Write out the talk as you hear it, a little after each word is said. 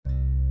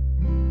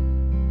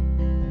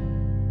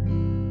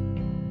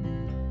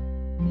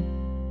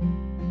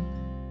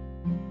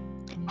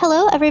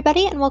Hello,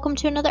 everybody, and welcome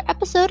to another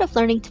episode of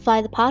Learning to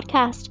Fly the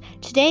podcast.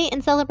 Today, in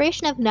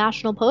celebration of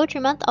National Poetry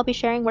Month, I'll be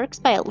sharing works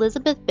by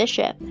Elizabeth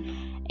Bishop.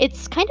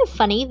 It's kind of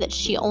funny that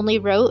she only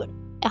wrote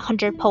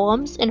 100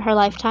 poems in her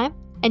lifetime,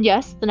 and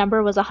yes, the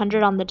number was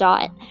 100 on the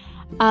dot,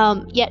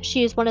 yet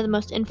she is one of the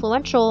most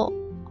influential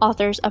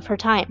authors of her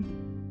time.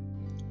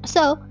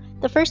 So,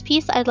 the first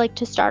piece I'd like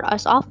to start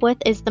us off with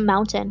is The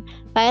Mountain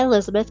by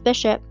Elizabeth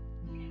Bishop.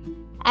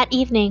 At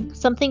evening,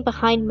 something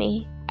behind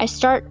me. I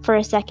start for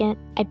a second,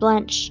 I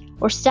blench,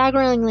 or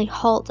staggeringly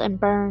halt and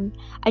burn.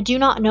 I do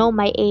not know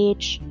my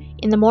age.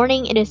 In the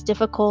morning it is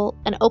difficult.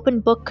 An open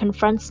book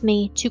confronts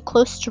me, too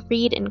close to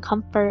read in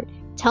comfort.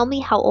 Tell me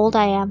how old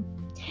I am.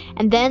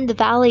 And then the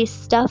valleys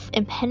stuff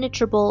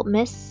impenetrable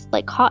mists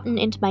like cotton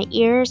into my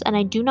ears, and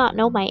I do not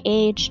know my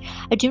age.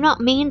 I do not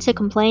mean to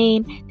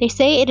complain. They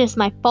say it is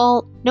my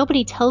fault.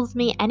 Nobody tells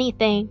me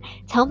anything.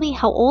 Tell me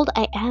how old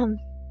I am.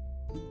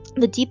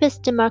 The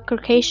deepest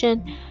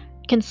demarcation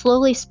can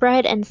slowly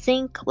spread and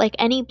sink like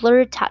any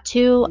blurred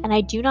tattoo, and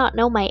I do not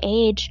know my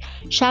age.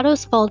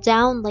 Shadows fall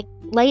down like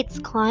lights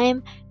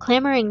climb,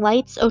 clamoring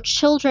lights. Oh,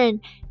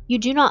 children, you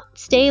do not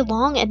stay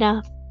long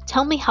enough.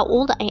 Tell me how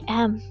old I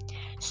am.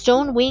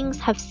 Stone wings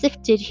have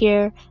sifted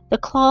here. The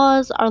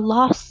claws are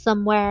lost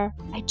somewhere.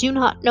 I do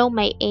not know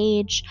my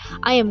age.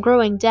 I am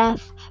growing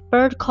deaf.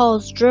 Bird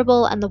calls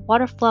dribble and the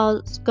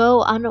waterfalls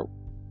go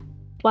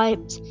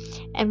unwiped.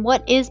 And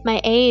what is my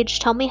age?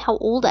 Tell me how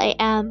old I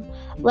am.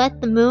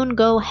 Let the moon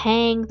go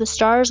hang, the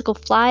stars go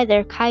fly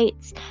their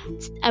kites.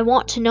 I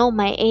want to know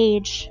my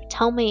age.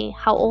 Tell me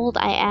how old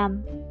I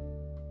am.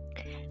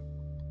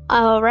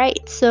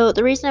 Alright, so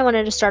the reason I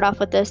wanted to start off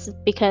with this is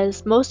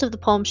because most of the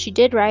poems she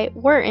did write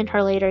were in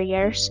her later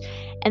years,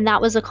 and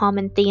that was a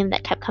common theme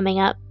that kept coming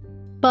up.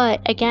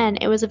 But again,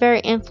 it was a very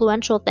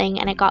influential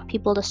thing, and it got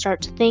people to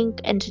start to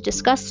think and to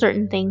discuss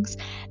certain things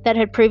that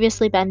had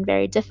previously been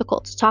very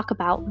difficult to talk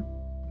about.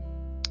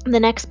 The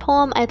next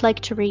poem I'd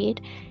like to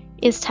read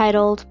is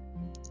titled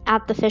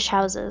At the Fish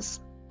Houses.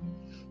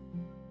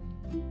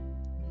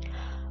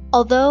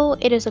 Although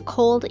it is a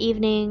cold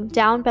evening,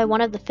 down by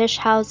one of the fish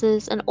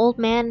houses an old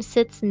man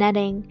sits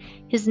netting.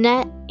 His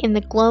net in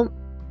the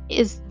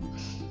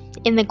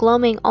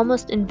gloaming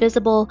almost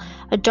invisible,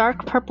 a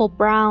dark purple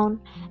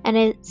brown, and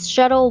its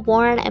shuttle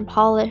worn and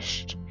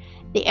polished.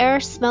 The air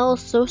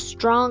smells so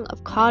strong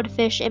of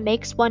codfish it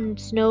makes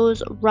one's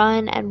nose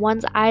run and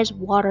one's eyes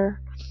water.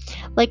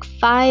 Like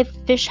 5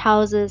 fish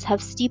houses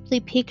have steeply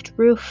peaked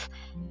roofs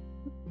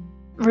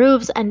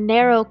and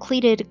narrow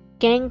cleated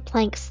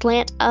gangplanks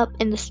slant up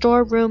in the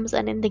storerooms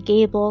and in the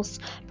gables.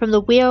 From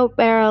the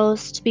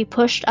wheelbarrows to be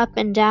pushed up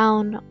and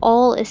down,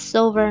 all is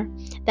silver.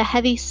 The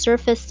heavy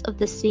surface of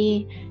the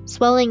sea,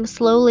 swelling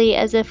slowly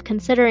as if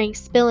considering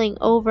spilling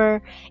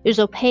over, is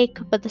opaque,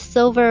 but the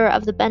silver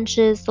of the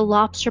benches, the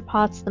lobster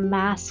pots, the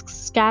masks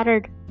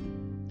scattered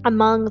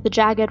among the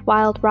jagged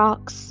wild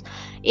rocks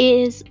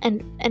is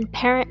an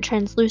apparent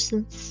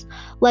translucence,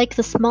 like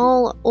the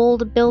small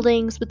old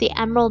buildings with the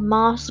emerald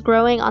moss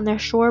growing on their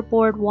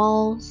shoreboard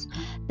walls.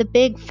 The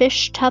big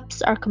fish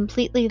tubs are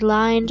completely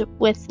lined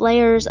with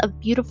layers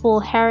of beautiful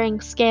herring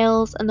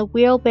scales, and the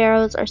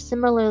wheelbarrows are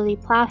similarly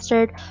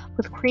plastered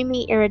with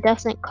creamy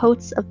iridescent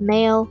coats of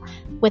mail,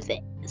 with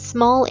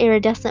small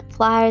iridescent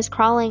flies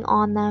crawling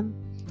on them.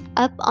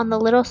 Up on the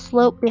little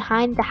slope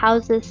behind the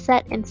houses,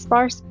 set in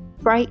sparse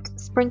bright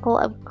sprinkle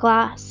of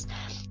glass,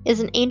 is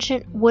an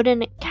ancient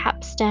wooden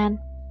capstan,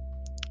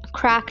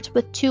 cracked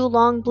with 2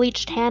 long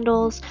bleached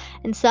handles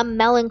and some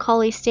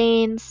melancholy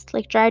stains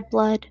like dried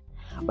blood,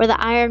 where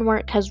the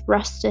ironwork has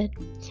rusted,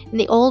 and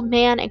the old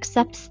man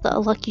accepts the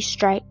lucky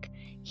strike.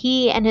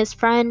 He and his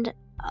friend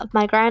of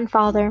my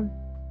grandfather,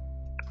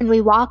 and we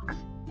walk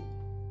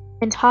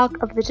and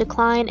talk of the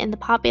decline in the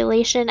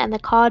population and the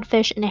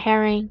codfish and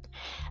herring,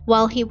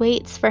 while he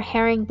waits for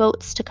herring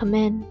boats to come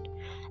in.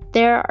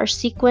 There are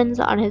sequins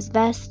on his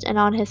vest and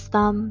on his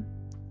thumb.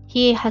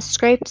 He has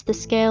scraped the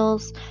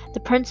scales, the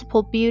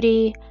principal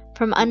beauty,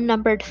 from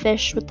unnumbered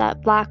fish with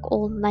that black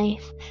old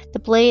knife, the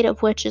blade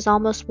of which is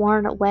almost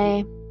worn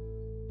away.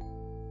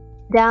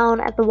 Down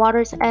at the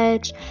water's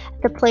edge,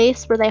 at the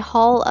place where they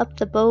haul up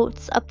the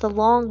boats, up the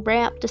long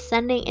ramp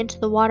descending into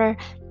the water,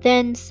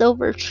 thin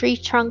silver tree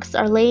trunks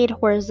are laid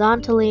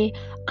horizontally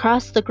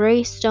across the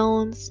gray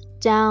stones,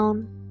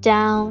 down,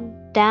 down,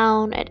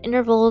 down at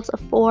intervals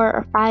of 4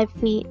 or 5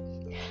 feet.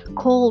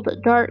 Cold,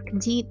 dark,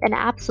 deep, and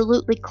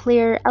absolutely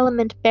clear,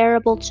 element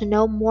bearable to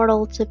no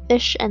mortal, to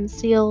fish and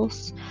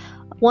seals.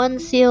 One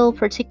seal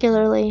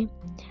particularly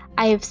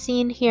I have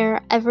seen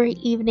here every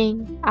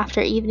evening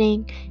after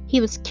evening. He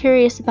was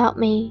curious about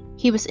me.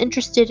 He was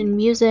interested in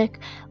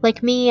music,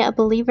 like me, a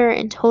believer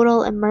in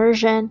total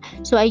immersion,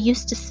 so I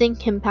used to sing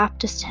him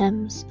Baptist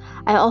hymns.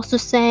 I also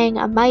sang,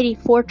 "A mighty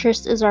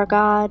fortress is our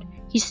God."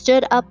 He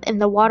stood up in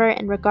the water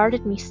and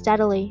regarded me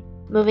steadily,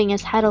 moving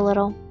his head a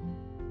little.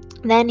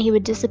 Then he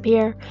would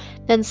disappear,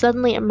 then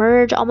suddenly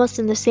emerge almost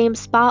in the same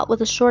spot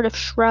with a sort of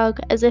shrug,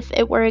 as if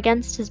it were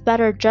against his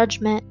better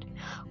judgment.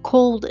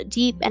 Cold,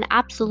 deep, and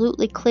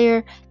absolutely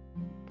clear,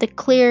 The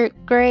clear,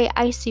 gray,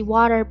 icy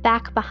water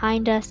back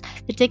behind us,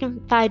 the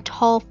dignified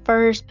tall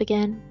firs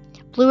begin.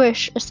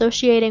 Bluish,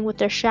 associating with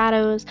their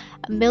shadows,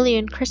 a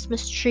million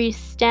Christmas trees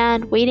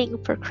stand waiting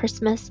for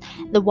Christmas.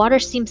 The water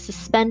seems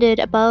suspended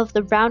above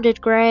the rounded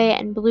gray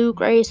and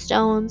blue-gray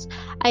stones.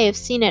 I have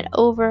seen it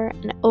over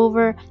and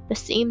over, the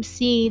same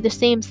sea, the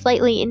same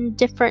slightly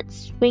indifferent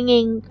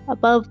swinging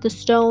above the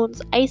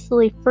stones,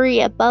 icily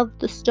free above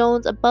the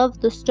stones,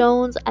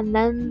 and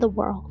then the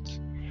world.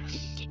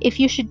 If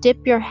you should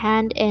dip your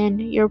hand in,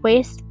 your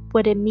waist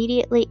would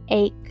immediately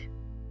ache.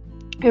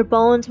 Your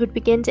bones would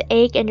begin to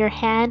ache and your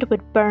hand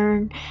would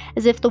burn,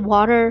 as if the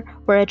water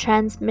were a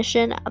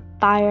transmission of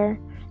fire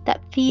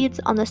that feeds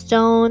on the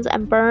stones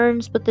and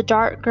burns with the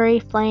dark gray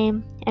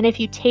flame. And if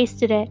you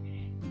tasted it,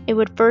 it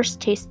would first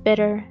taste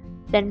bitter,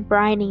 then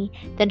briny,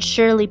 then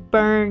surely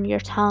burn your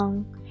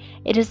tongue.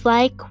 It is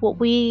like what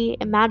we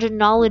imagine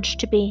knowledge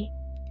to be.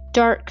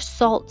 Dark,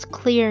 salt,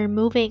 clear,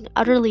 moving,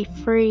 utterly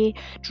free,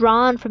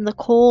 drawn from the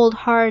cold,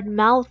 hard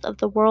mouth of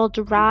the world,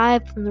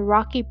 derived from the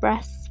rocky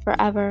breasts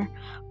forever,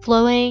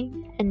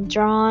 flowing and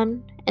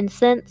drawn, and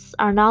since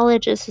our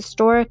knowledge is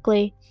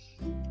historically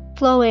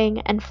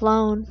flowing and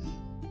flown.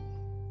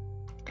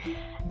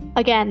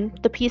 Again,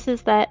 the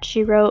pieces that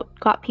she wrote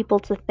got people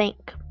to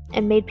think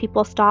and made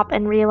people stop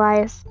and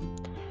realize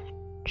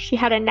she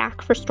had a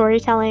knack for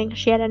storytelling,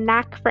 she had a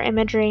knack for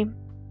imagery,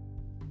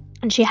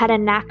 and she had a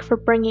knack for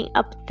bringing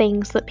up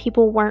things that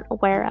people weren't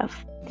aware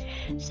of.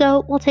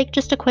 So we'll take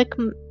just a quick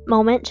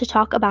moment to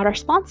talk about our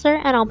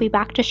sponsor, and I'll be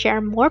back to share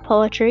more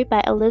poetry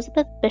by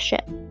Elizabeth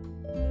Bishop.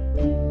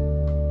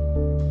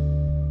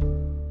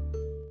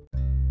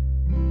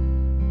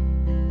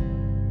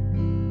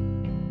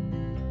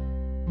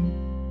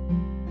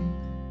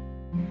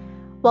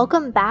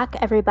 Welcome back,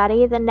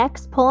 everybody. The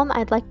next poem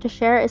I'd like to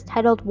share is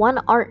titled One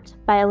Art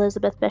by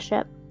Elizabeth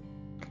Bishop.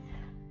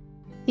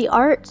 The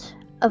art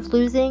of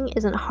losing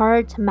isn't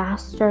hard to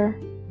master.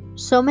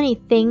 So many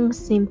things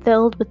seem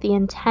filled with the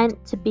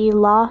intent to be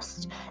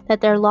lost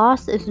that their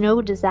loss is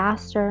no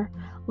disaster.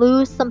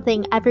 Lose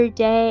something every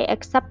day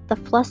except the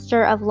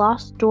fluster of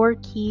lost door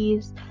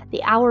keys,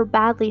 the hour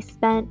badly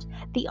spent.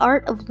 The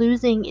art of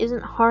losing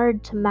isn't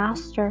hard to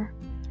master.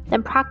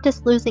 Then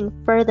practice losing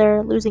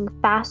further, losing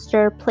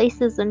faster,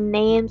 places and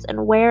names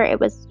and where it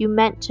was you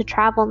meant to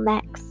travel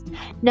next.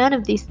 None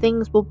of these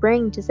things will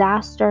bring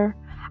disaster.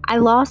 I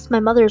lost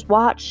my mother's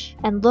watch,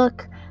 and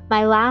look,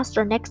 my last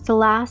or next to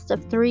last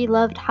of 3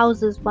 loved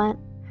houses went.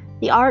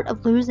 The art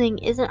of losing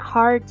isn't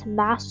hard to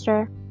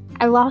master.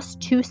 I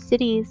lost 2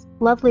 cities,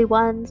 lovely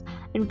ones,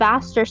 and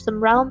vaster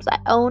some realms I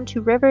own,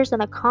 2 rivers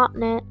and a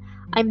continent.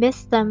 I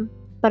missed them,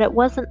 but it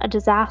wasn't a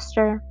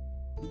disaster.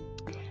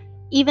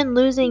 Even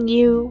losing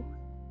you,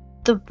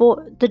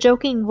 the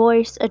joking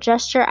voice, a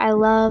gesture I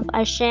love,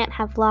 I shan't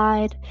have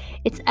lied.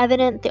 It's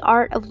evident the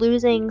art of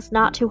losing's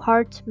not too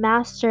hard to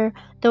master,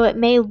 though it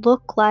may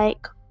look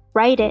like,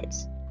 write it,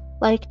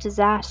 like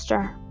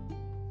disaster.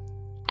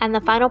 And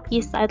the final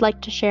piece I'd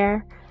like to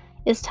share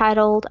is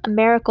titled A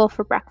Miracle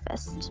for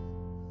Breakfast.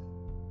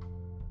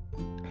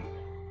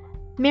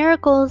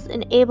 Miracles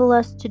enable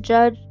us to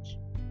judge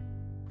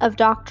of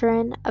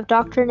doctrine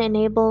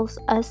enables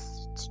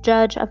us to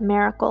judge of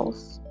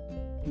miracles.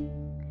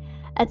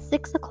 At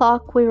 6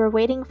 o'clock we were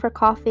waiting for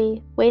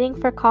coffee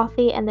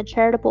and the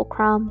charitable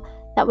crumb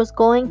that was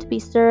going to be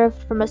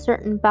served from a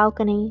certain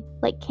balcony,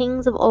 like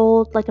kings of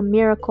old, like a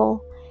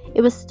miracle.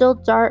 It was still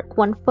dark.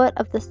 1 foot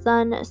of the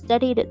sun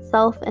steadied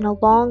itself in a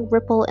long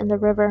ripple in the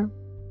river.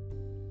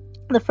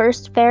 The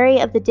first ferry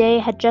of the day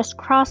had just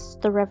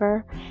crossed the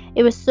river.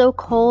 It was so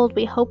cold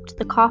we hoped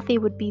the coffee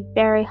would be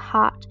very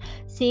hot,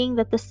 seeing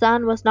that the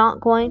sun was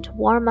not going to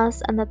warm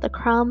us and that the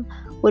crumb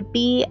would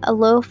be a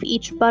loaf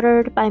each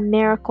buttered by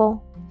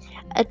miracle.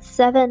 At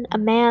 7, a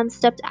man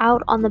stepped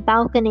out on the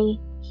balcony.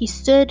 He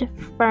stood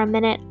for a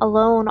minute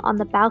alone on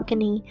the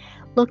balcony,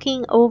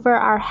 looking over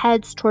our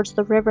heads towards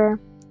the river.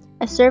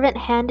 A servant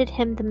handed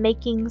him the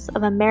makings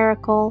of a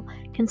miracle,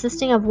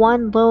 consisting of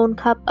 1 lone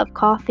cup of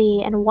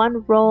coffee and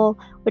 1 roll,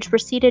 which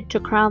proceeded to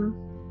crumb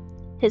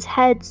his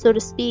head, so to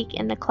speak,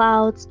 in the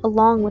clouds,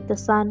 along with the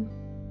sun.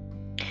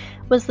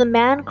 Was the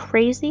man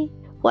crazy?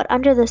 What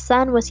under the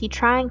sun was he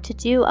trying to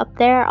do up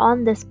there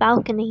on this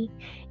balcony?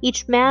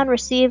 Each man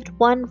received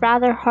 1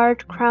 rather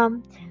hard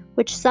crumb,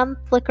 which some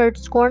flickered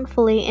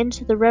scornfully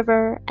into the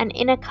river, and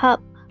in a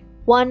cup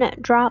 1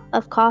 drop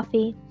of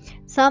coffee.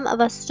 Some of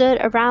us stood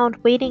around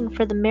waiting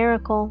for the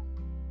miracle.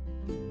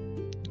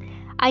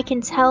 I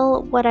can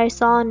tell what I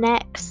saw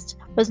next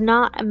was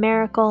not a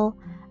miracle.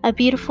 A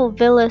beautiful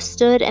villa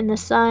stood in the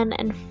sun,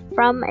 and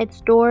from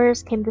its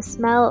doors came the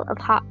smell of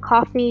hot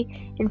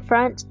coffee in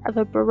front of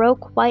a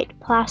baroque white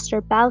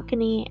plaster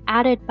balcony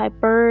added by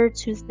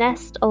birds whose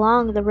nest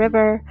along the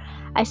river.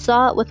 I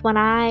saw it with 1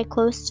 eye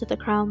close to the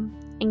crumb.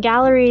 In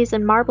galleries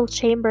and marble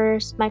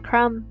chambers, my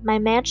crumb, my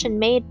mansion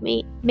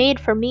made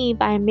for me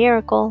by a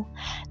miracle,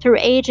 through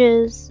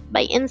ages,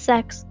 by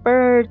insects,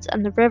 birds,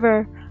 and the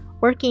river,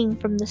 working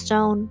from the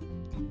stone.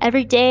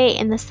 Every day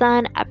in the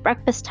sun at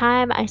breakfast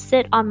time, I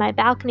sit on my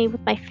balcony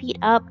with my feet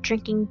up,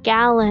 drinking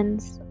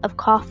gallons of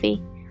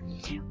coffee.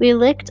 We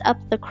licked up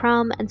the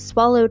crumb and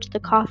swallowed the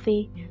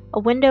coffee. A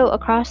window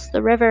across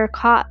the river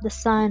caught the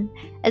sun,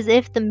 as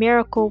if the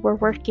miracle were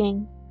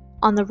working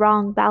on the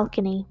wrong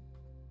balcony.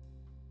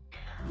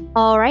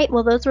 All right,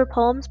 well, those were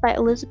poems by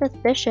Elizabeth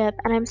Bishop,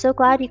 and I'm so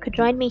glad you could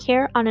join me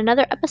here on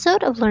another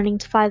episode of Learning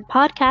to Fly the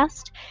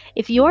podcast.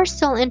 If you're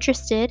still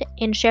interested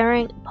in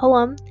sharing a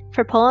poem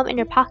for Poem in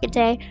Your Pocket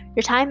Day,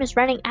 your time is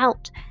running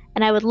out,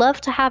 and I would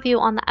love to have you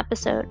on the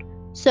episode.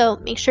 So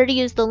make sure to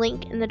use the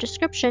link in the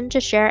description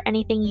to share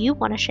anything you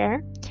want to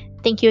share.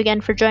 Thank you again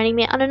for joining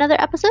me on another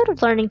episode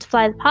of Learning to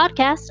Fly the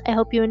podcast. I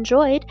hope you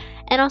enjoyed,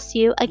 and I'll see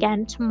you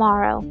again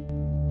tomorrow.